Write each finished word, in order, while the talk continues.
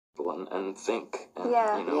and think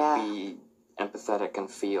and be empathetic and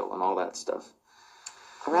feel and all that stuff.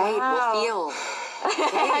 Right, we'll feel.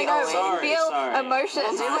 I know, Sorry.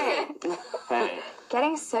 Emotions. Do it. Hey.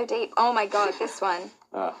 Getting so deep. Oh my god, this one.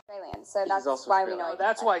 Australian, so that's why we know.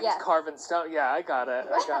 That's why he's carving stone. Yeah, I got it.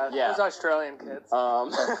 Those Australian kids.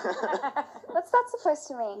 What's that supposed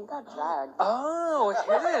to mean? Got dragged. Oh,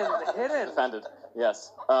 hidden. Offended.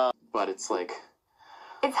 Yes. But it's like...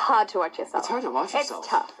 It's hard to watch yourself. It's hard to watch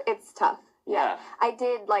yourself. It's tough. Yeah. I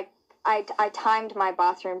did, I timed my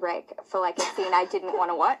bathroom break for, a scene I didn't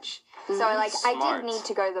want to watch. So, I did need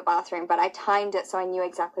to go to the bathroom, but I timed it so I knew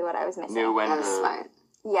exactly what I was missing. Knew when That was smart.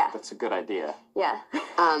 Yeah. That's a good idea. Yeah.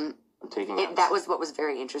 I'm taking that was what was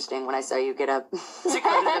very interesting when I saw you get up to go to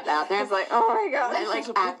the bathroom. I was like, oh my god. And,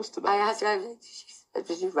 I asked her, I was like,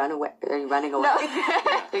 did you run away? Are you running away? No.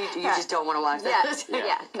 you just don't want to watch that?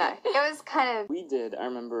 Yeah, no. It was kind of... We did, I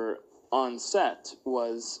remember, on set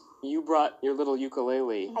was... You brought your little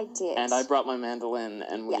ukulele. I did. And I brought my mandolin,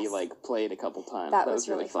 and we, played a couple times. That was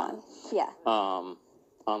really fun. Yeah.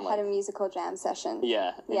 On, had a musical jam session.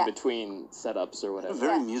 Yeah, in between setups or whatever. A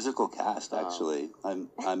very musical cast, actually.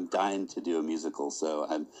 I'm dying to do a musical, so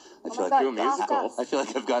I feel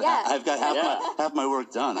like I've got half my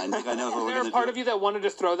work done. I think I know what we're going to do. Was there a part of you that wanted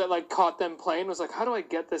to throw that, caught them playing, was like, how do I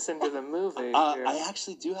get this into the movie? I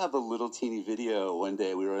actually do have a little teeny video. One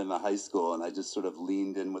day we were in the high school, and I just sort of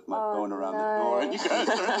leaned in with my phone around the door, and you guys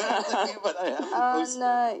turned around at me, but I haven't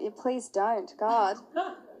no, please don't. God.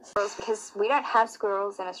 Because we don't have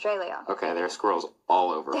squirrels in Australia. Okay, there are squirrels all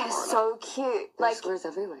over They're Florida. so cute. There's squirrels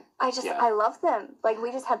everywhere. I love them.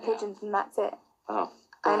 We just have pigeons and that's it. Oh.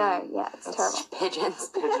 I know, yeah, it's terrible. Pigeons.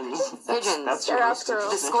 That's there are squirrels.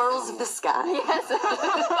 The squirrels of the sky. Yes.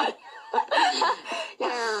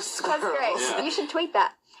 They're squirrels. That's great. Yeah. You should tweet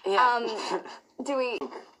that. Yeah. Do we...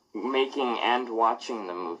 Making and watching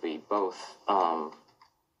the movie, both. Although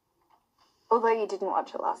you didn't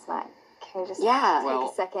watch it last night. Can we just take a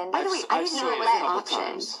second? By the way, I didn't know it was an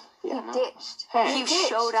option. He ditched. He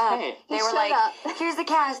showed up. Hey. They were like, here's the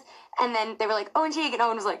cast. And then they were like, Owen Teague. And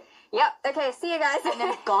Owen was like, yep, okay, see you guys. and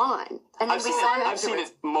then gone. And then I've seen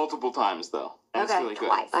it multiple times, though. And it's really good.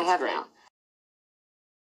 Twice. I have great. now.